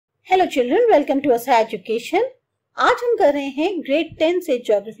Hello children, welcome to असा education. आज हम कर रहे हैं ग्रेड 10 से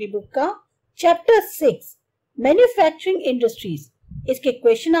ज्योग्राफी बुक का चैप्टर 6 मैन्युफैक्चरिंग इंडस्ट्रीज, इसके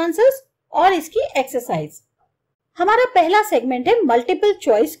क्वेश्चन आंसर्स और इसकी एक्सरसाइज। हमारा पहला सेगमेंट है multiple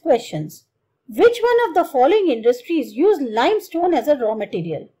choice questions. Which one of the following industries use limestone as a raw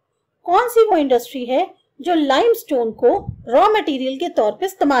material? कौन सी वो इंडस्ट्री है जो लाइमस्टोन को रॉ मटेरियल के तौर पर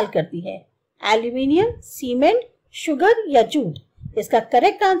इस्तेमाल करती है? एल्यूमिनियम, सीमेंट, शुगर या जूट? इसका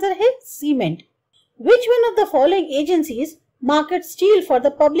करेक्ट आंसर है cement. Which one of the following agencies market steel for the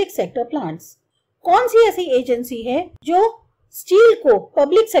public sector plants? कौन सी ऐसी एजेंसी है जो स्टील को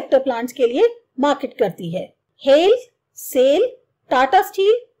पब्लिक सेक्टर प्लांट्स के लिए मार्केट करती है? हेल, सेल, टाटा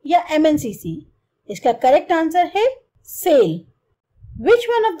स्टील या एमएनसीसी? इसका करेक्ट आंसर है cell. Which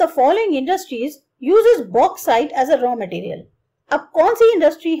one of the following industries uses bauxite as a raw material? अब कौन सी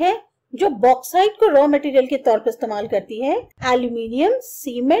इंडस्ट्री है जो बॉक्साइट को रॉ मटेरियल के तौर पर इस्तेमाल करती है? एल्यूमिनियम,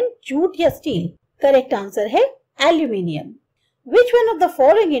 सीमेंट, जूट या स्टील? करेक्ट आंसर है aluminium. Which one of the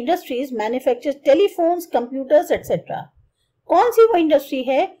following industries manufactures telephones, computers, etc? कौन सी वो इंडस्ट्री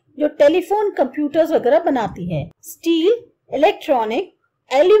है जो टेलीफोन, कंप्यूटर्स वगैरह बनाती है? Steel, electronic,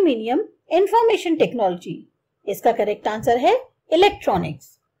 aluminium, information technology? इसका करेक्ट आंसर है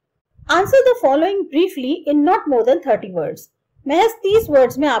electronics. Answer the following briefly in not more than 30 words. महज 30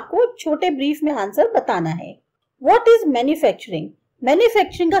 वर्ड्स में आपको छोटे ब्रीफ में आंसर बताना है। What is manufacturing?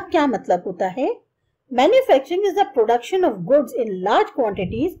 मैन्युफैक्चरिंग का क्या मतलब होता है? Manufacturing is the production of goods in large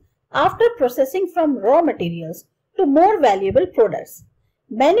quantities after processing from raw materials to more valuable products.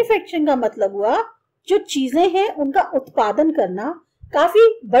 Manufacturing का मतलब हुआ जो चीजें हैं उनका उत्पादन करना काफी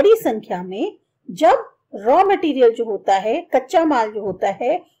बड़ी संख्या में, जब रॉ मटेरियल जो होता है, कच्चा माल जो होता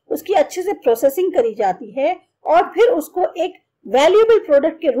है, उसकी अच्छे से प्रोसेसिंग करी जाती है और फिर उसको एक वैल्यूएबल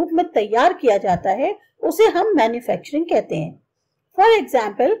प्रोडक्ट के रूप में तैयार किया जाता है, उसे हम मैन्युफैक्चरिंग कहते हैं। For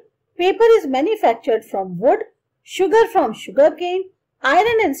example, paper is manufactured from would, sugar from sugar cane,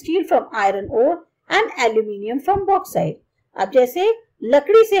 iron and steel from iron ore and aluminium from bauxite. अब जैसे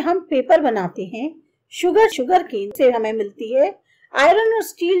लकड़ी से हम पेपर बनाते हैं, शुगर केन से हमें मिलती है, आयरन और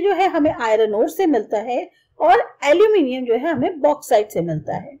स्टील जो है हमें आयरन ओर से मिलता है और एल्यूमिनियम जो है हमें बॉक्साइट से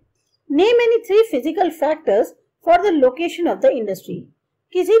मिलता है। Name any 3 physical factors for the location of the industry.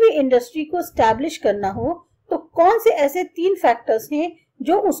 किसी भी इंडस्ट्री को स्टैब्लिश करना हो तो कौन से ऐसे 3 फैक्टर्स हैं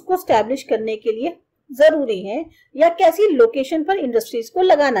जो उसको स्टैब्लिश करने के लिए जरूरी हैं, या कैसी लोकेशन पर इंडस्ट्रीज को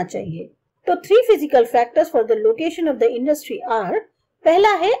लगाना चाहिए? तो 3 physical factors for the location of the industry are.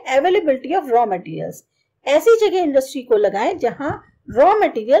 पहला है अवेलेबिलिटी ऑफ रॉ मटेरियल्स। ऐसी जगह इंडस्ट्री को लगाएं जहां रॉ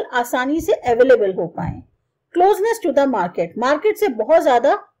मटेरियल आसानी से अवेलेबल हो पाए। Closeness to the market, market से बहुत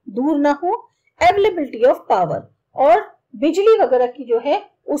ज्यादा दूर ना हो। अवेलेबिलिटी ऑफ पावर, और बिजली वगैरह की जो है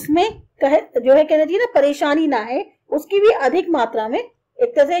उसमें कहना चाहिए ना, परेशानी ना है, उसकी भी अधिक मात्रा में,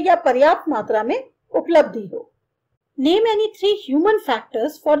 एक तरह से या पर्याप्त मात्रा में उपलब्धि हो। Name any 3 human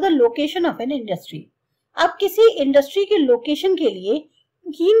factors for the location of an industry. अब किसी इंडस्ट्री के लोकेशन के लिए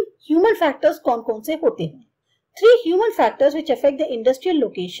ह्यूमन फैक्टर्स कौन कौन से होते हैं? 3 human factors which affect the industrial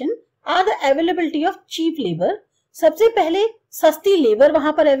location are the availability of cheap labour. सबसे पहले सस्ती लेबर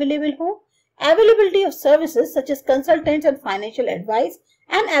वहां पर अवेलेबल हो, availability of services such as consultants and financial advice,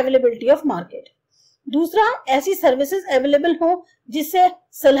 and availability of market. दूसरा, ऐसी सर्विसेज अवेलेबल हो जिससे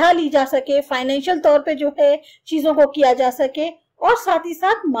सलाह ली जा सके, फाइनेंशियल तौर पे जो है चीजों को किया जा सके, और साथ ही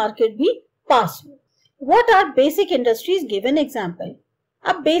साथ मार्केट भी पास हो। What are basic industries? Give an example.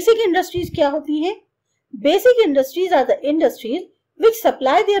 अब बेसिक इंडस्ट्रीज क्या होती हैं? Basic industries are the industries which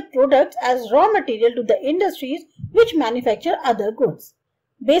supply their products as raw material to the industries which manufacture other goods.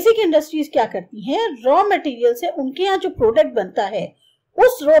 Basic industries क्या करती हैं? Raw material से उनके यहाँ जो प्रोडक्ट बनता है,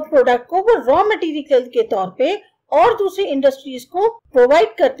 उस रॉ प्रोडक्ट को वो रॉ मटेरियल के तौर पे और दूसरी इंडस्ट्रीज को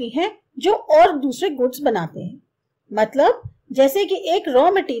प्रोवाइड करती हैं जो और दूसरे गुड्स बनाते हैं। मतलब जैसे कि एक रॉ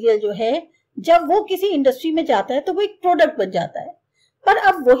मटेरियल जो है, जब वो किसी इंडस्ट्री में जाता है तो वो एक प्रोडक्ट बन जाता है, पर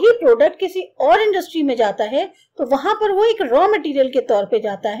अब वही प्रोडक्ट किसी और इंडस्ट्री में जाता है तो वहां पर वो एक रॉ मटेरियल के तौर पे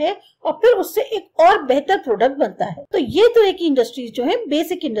जाता है और फिर उससे एक और बेहतर प्रोडक्ट बनता है। तो ये तरह की इंडस्ट्रीज जो है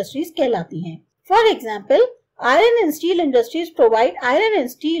बेसिक इंडस्ट्रीज कहलाती हैं। For example, iron and steel industries provide iron and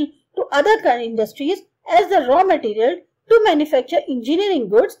steel to other industries as the raw material to manufacture engineering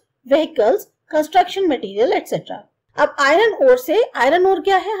goods, vehicles, construction material etcetera. अब आयरन ओर से, आयरन ओर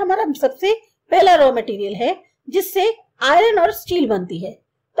क्या है? हमारा सबसे पहला raw material है जिससे iron और स्टील बनती है।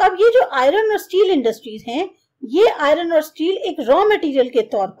 तो अब ये जो आयरन और स्टील इंडस्ट्रीज हैं, ये आयरन और स्टील एक रॉ मटेरियल के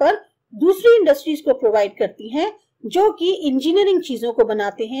तौर पर दूसरी इंडस्ट्रीज को प्रोवाइड करती हैं जो कि इंजीनियरिंग चीजों को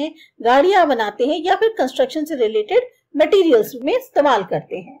बनाते हैं, गाड़ियां बनाते हैं या फिर कंस्ट्रक्शन से रिलेटेड मटेरियल्स में इस्तेमाल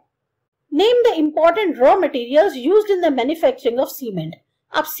करते हैं। Name the important raw materials used in the manufacturing of cement.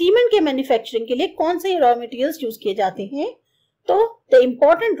 अब सीमेंट के मैन्युफैक्चरिंग के लिए कौन से रॉ मटेरियल्स यूज किए जाते हैं? तो the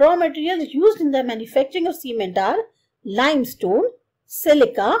important raw materials used in the manufacturing of cement are limestone,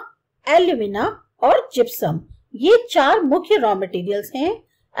 silica, alumina और जिप्सम। ये 4 मुख्य रॉ मटेरियल्स हैं।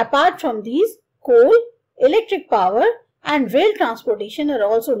 Apart from these, coal, electric power and rail transportation are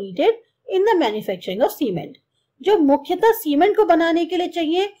also needed in the manufacturing of cement. जो मुख्यतः cement को बनाने के लिए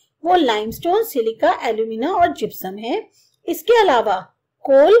चाहिए वो लाइमस्टोन, सिलिका, एल्यूमिना और जिप्सम है। इसके अलावा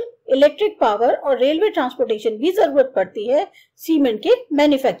कोल, इलेक्ट्रिक पावर और रेलवे ट्रांसपोर्टेशन भी जरूरत पड़ती है सीमेंट के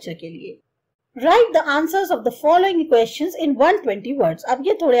मैन्युफैक्चर के लिए। Right the answers of the following questions in 120 words. अब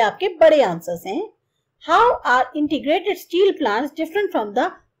ये थोड़े आपके बड़े आंसर्स हैं। How are integrated steel plants different from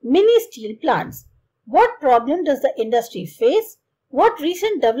the mini steel plants? What problem does the industry face? What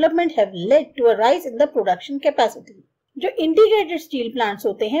recent development have led to a rise in the production capacity? जो integrated steel plants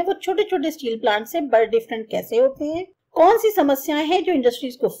होते हैं वो छोटे छोटे steel plant से बड़े different कैसे होते हैं? कौन सी समस्याएं हैं जो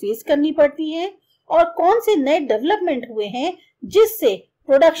इंडस्ट्रीज को फेस करनी पड़ती हैं? और कौन से नए डेवलपमेंट हुए हैं जिससे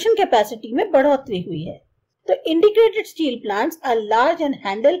प्रोडक्शन कैपेसिटी में बढ़ोतरी हुई है? तो integrated steel plants are large and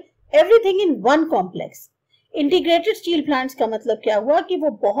handle everything in one complex. Integrated steel plants का मतलब क्या हुआ कि वो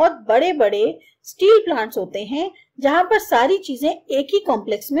बहुत बड़े बड़े स्टील प्लांट्स होते हैं जहां पर सारी चीजें एक ही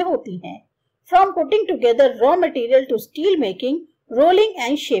कॉम्प्लेक्स में होती हैं। From putting together raw material to steal making, rolling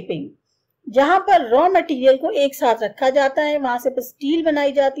and shaping. जहां पर रॉ मटेरियल को एक साथ रखा जाता है, वहां से स्टील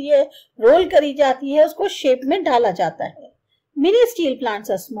बनाई जाती है, रोल करी जाती है, उसको शेप में डाला जाता है। Mini steel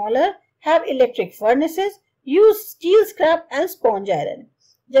plants are smaller, have electric furnaces, use steel scrap and sponge iron.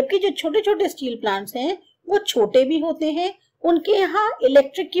 जबकि जो छोटे छोटे स्टील प्लांट्स हैं वो छोटे भी होते हैं, उनके यहाँ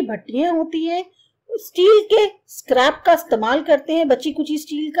इलेक्ट्रिक की भट्टियां होती हैं, स्टील के स्क्रैप का इस्तेमाल करते हैं, बची कुची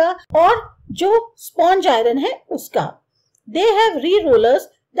स्टील का, और जो स्पॉन्ज आयरन है उसका। दे हैव री rollers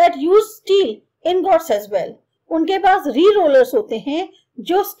that use steel ingots as well. उनके पास री रोलर्स होते हैं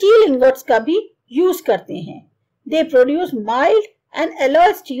जो स्टील इनगॉट्स का भी यूज करते हैं। They produce mild and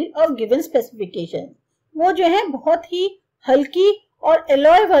alloy steel of given specification. वो जो है बहुत ही हल्की और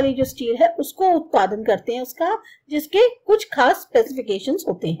एलॉय वाली जो स्टील है उसको उत्पादन करते हैं उसका, जिसके कुछ खास स्पेसिफिकेशंस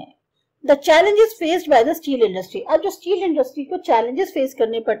होते हैं। The challenges faced by the steel industry. अब जो स्टील इंडस्ट्री को चैलेंजेस फेस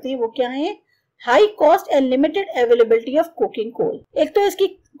करने पड़ते हैं वो क्या है? High cost and limited availability of coking coal. एक तो इसकी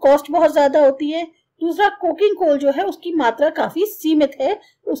कॉस्ट बहुत ज्यादा होती है, दूसरा कोकिंग कोल जो है उसकी मात्रा काफी सीमित है,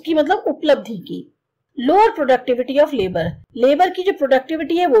 उसकी मतलब उपलब्धि की। Lower productivity of labour. Labour की जो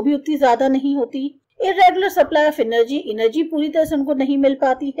प्रोडक्टिविटी है वो भी उतनी ज्यादा नहीं होती। इरेगुलर सप्लाई ऑफ एनर्जी पूरी तरह से उनको नहीं मिल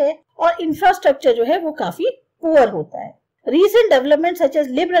पाती है, और इंफ्रास्ट्रक्चर जो है वो काफी पुअर होता है। Recent developments such as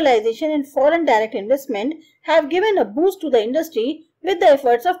liberalization and foreign direct investment have given a boost to the industry with the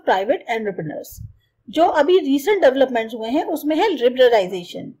efforts of private entrepreneurs. जो अभी recent developments हुए हैं उसमें है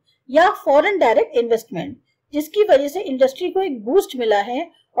liberalization या foreign direct investment, जिसकी वजह से इंडस्ट्री को एक बूस्ट मिला है,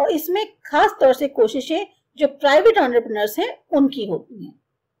 और इसमें खास तौर से कोशिशें जो प्राइवेट एंटरप्रेन्योर्स हैं उनकी होती हैं।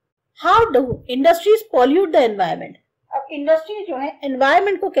 How do industries pollute the environment? अब इंडस्ट्री जो है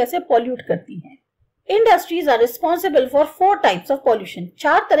एनवायरमेंट को कैसे पॉल्यूट करती हैं? Industries are responsible for 4 types of pollution.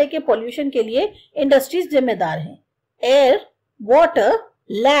 4 तरह के पॉल्यूशन के लिए इंडस्ट्रीज जिम्मेदार हैं। एयर, वाटर,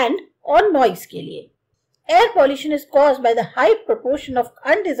 लैंड और नॉइज के लिए। Air pollution is caused by the high proportion of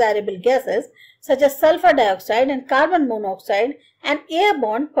undesirable gases such as sulphur dioxide and carbon monoxide and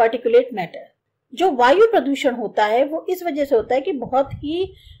airborne particulate matter. जो वायु प्रदूषण होता है वो इस वजह से होता है कि बहुत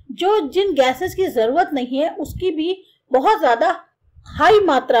ही जो जिन गैसेस की जरूरत नहीं है उसकी भी बहुत ज्यादा हाई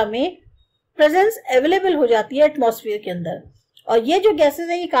मात्रा में प्रेजेंस अवेलेबल हो जाती है एटमॉस्फेयर के अंदर, और ये जो गैसेस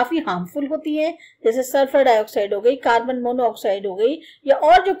हैं ये काफी हार्मफुल होती हैं, जैसे सल्फर डाइऑक्साइड हो गई, कार्बन मोनोऑक्साइड हो गई, या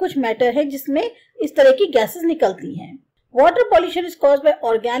और जो कुछ मैटर है जिसमें इस तरह की गैसेस निकलती हैं। Water pollution is caused by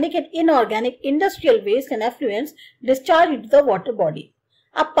organic and inorganic industrial waste and effluents discharge into the water body.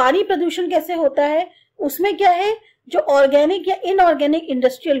 अब पानी प्रदूषण कैसे होता है? उसमें क्या है, जो ऑर्गेनिक या इनऑर्गेनिक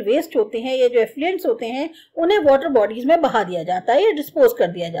इंडस्ट्रियल वेस्ट होते हैं या जो एफ्लुएंट्स होते हैं उन्हें वाटर बॉडीज में बहा दिया जाता है या डिस्पोज कर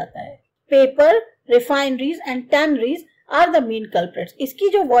दिया जाता है। Paper, refineries and tanneries are the main culprits. इसकी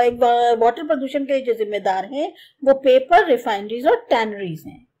जो वाटर प्रदूषण के लिए जो जिम्मेदार हैं वो पेपर, रिफाइनरीज और टैनरीज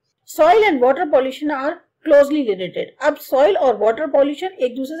हैं। Soil and water pollution are closely related. अब सॉइल और वाटर पॉल्यूशन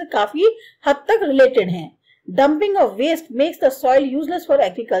एक दूसरे से काफी हद तक रिलेटेड हैं। Dumping of waste makes the soil useless for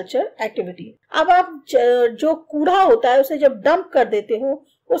agriculture activity. अब आप जो कूड़ा होता है उसे जब डंप कर देते हो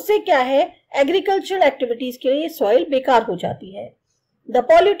उससे क्या है, एग्रीकल्चरल एक्टिविटीज के लिए सॉइल बेकार हो जाती है। The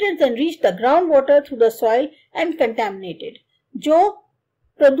pollutants then reach the groundwater through the soil and contaminated. जो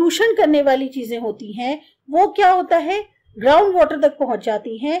प्रदूषण करने वाली चीजें होती हैं वो क्या होता है, ग्राउंड वाटर तक पहुंच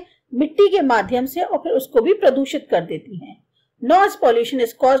जाती हैं मिट्टी के माध्यम से और फिर उसको भी प्रदूषित कर देती हैं। Noise pollution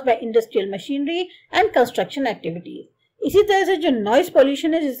is caused by industrial machinery and construction activities. इसी तरह से जो नॉइस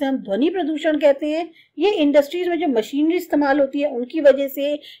पॉल्यूशन है, जिसे हम ध्वनि प्रदूषण कहते हैं, ये इंडस्ट्रीज में जो मशीनरी इस्तेमाल होती है उनकी वजह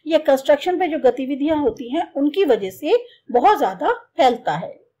से या कंस्ट्रक्शन पे जो गतिविधियां होती हैं उनकी वजह से बहुत ज्यादा फैलता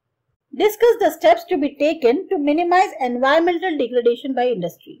है। Discuss the steps to be taken to minimise environmental degradation by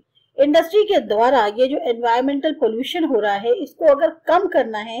industry. Industry के द्वारा ये जो एनवायरमेंटल पोल्यूशन हो रहा है इसको अगर कम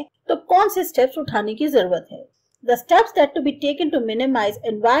करना है तो कौन से स्टेप्स उठाने की जरूरत है? The steps that to be taken to minimise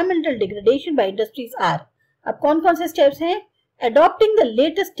environmental degradation by industries are. अब कौन कौन से स्टेप्स हैं? Adopting the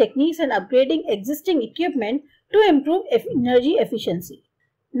latest techniques and upgrading existing equipment to improve energy efficiency.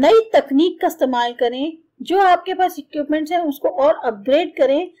 नई तकनीक का इस्तेमाल करें, जो आपके पास इक्विपमेंट्स हैं उसको और अपग्रेड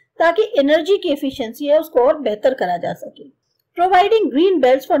करें ताकि एनर्जी की एफिशिएंसी है उसको और बेहतर करा जा सके। Providing green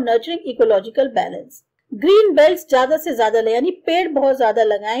belts for nurturing ecological balance. Green belts ज्यादा से ज्यादा यानी पेड़ बहुत ज्यादा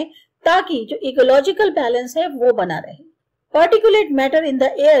लगाएं ताकि जो इकोलॉजिकल बैलेंस है वो बना रहे। Particulate matter in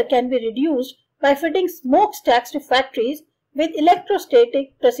the air can be reduced by fitting smokestacks to factories with electrostatic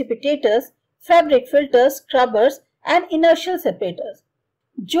precipitators, fabric filters, scrubbers and inertial separators.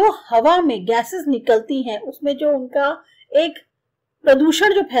 जो हवा में गैसेस निकलती हैं उसमें जो उनका एक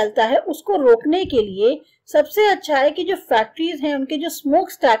प्रदूषण जो फैलता है उसको रोकने के लिए सबसे अच्छा है कि जो फैक्ट्रीज हैं उनके जो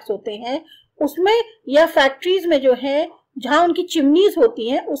स्मोक स्टैक्स होते हैं उसमें या फैक्ट्रीज में जो है जहां उनकी चिमनीज होती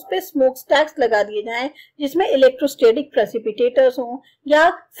हैं उस पे स्मोक स्टैक्स लगा दिए जाएं जिसमें इलेक्ट्रोस्टैटिक प्रेसिपिटेटर्स हों या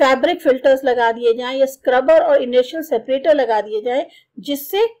फैब्रिक फिल्टर्स लगा दिए जाएं या स्क्रबर और इनर्शियल सेपरेटर लगा दिए जाएं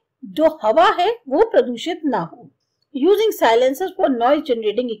जिससे जो हवा है वो प्रदूषित ना हो। Using silencers for noise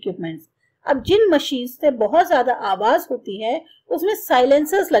generating equipments. अब जिन मशीन से बहुत ज्यादा आवाज होती है उसमें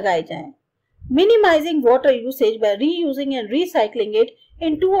साइलेंसर्स लगाए जाएं। Minimising water usage bye reusing and recycling it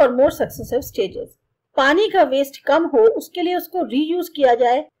in 2 or more successive stages. पानी का वेस्ट कम हो उसके लिए उसको रीयूज किया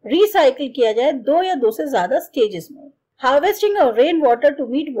जाए, रिसाइकिल किया जाए 2 या 2 से ज्यादा स्टेजेस में। Harvesting of rain water to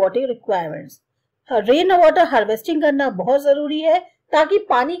meet water requirements. Rain water harvesting करना बहुत जरूरी है ताकि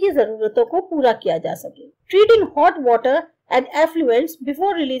पानी की जरूरतों को पूरा किया जा सके। Treating hot water and effluents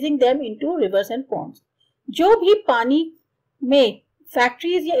before releasing them into reverse and Pond's. जो भी पानी में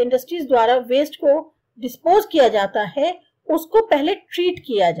फैक्ट्रीज या इंडस्ट्रीज द्वारा वेस्ट को डिस्पोज किया जाता है उसको पहले ट्रीट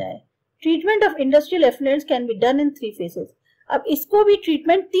किया जाए। Treatment of industrial effluents can be done in 3 phases. अब इसको भी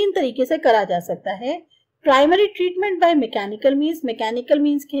ट्रीटमेंट 3 तरीके से करा जा सकता है। Primary treatment by mechanical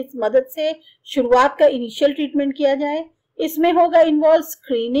means की मदद से शुरुआत का इनिशियल ट्रीटमेंट किया जाए। इसमें होगा इन्वॉल्व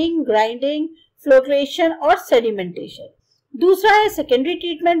स्क्रीनिंग, ग्राइंडिंग, फ्लोट्रेशन और सेडिमेंटेशन। दूसरा है सेकेंडरी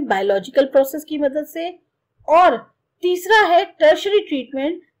ट्रीटमेंट बायोलॉजिकल प्रोसेस की मदद से और तीसरा है टर्शरी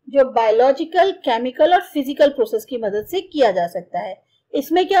ट्रीटमेंट जो बायोलॉजिकल, केमिकल और फिजिकल प्रोसेस की मदद से किया जा सकता है।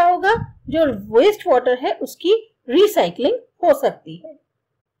 इसमें क्या होगा, जो वेस्ट वाटर है उसकी रिसाइकलिंग हो सकती है।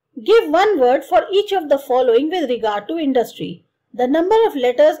 Give 1 word for each of the following with regard to industry. The number of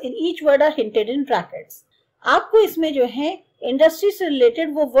letters in each word are hinted in brackets. आपको इसमें जो है इंडस्ट्री से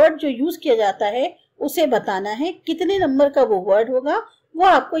रिलेटेड वो वर्ड जो यूज किया जाता है उसे बताना है। कितने नंबर का वो वर्ड होगा वो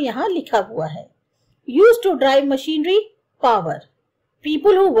आपको यहाँ लिखा हुआ है। Use to drive machinery, power.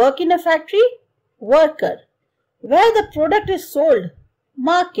 People who work in a factory, worker. Where the product is sold,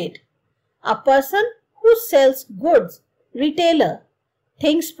 market. A person who sells goods, retailer.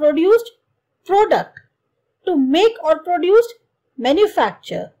 Things produced, product. To make or produced,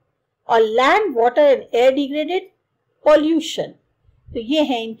 manufacture. और land, water and air degraded, pollution. तो ये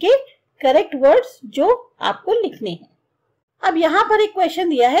हैं इनके correct words जो आपको लिखने हैं। अब यहाँ पर एक क्वेश्चन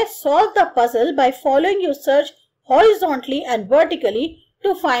दिया है, solve the puzzle by following your search horizontally and vertically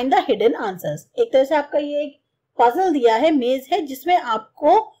to find the hidden answers. एक तरह से आपका ये एक पजल दिया है, मेज है जिसमें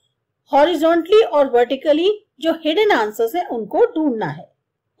आपको हॉरिजॉन्टली और वर्टिकली जो हिडन आंसर्स हैं उनको ढूंढना है।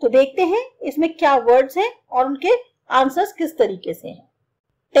 तो देखते हैं इसमें क्या वर्ड्स हैं और उनके आंसर्स किस तरीके से हैं।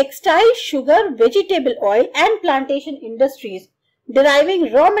 Textile, sugar, vegetable oil and plantation industries deriving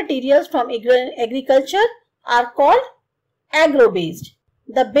raw materials from agriculture are called agro-based.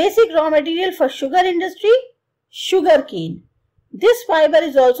 The basic raw material for sugar industry, sugarcane. This fiber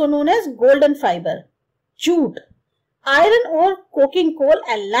is also known as golden fiber, jute. Iron ore, coking coal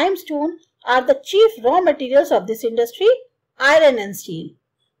and limestone are the chief raw materials of this industry, iron and steel.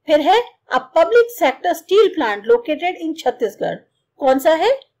 फिर है a public sector steel plant located in Chhattisgarh. कौन सा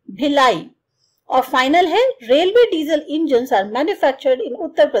है? भिलाई। और final है railway diesel engines are manufactured in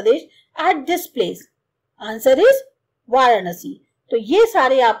Uttar Pradesh at this place. Answer is Varanasi. तो ये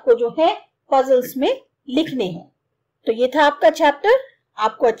सारे आपको जो है पजल्स में लिखने हैं। तो ये था आपका चैप्टर।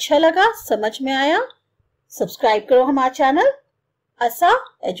 आपको अच्छा लगा, समझ में आया? सब्सक्राइब करो हमारा चैनल आसा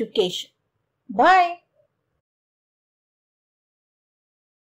एजुकेशन। बाय।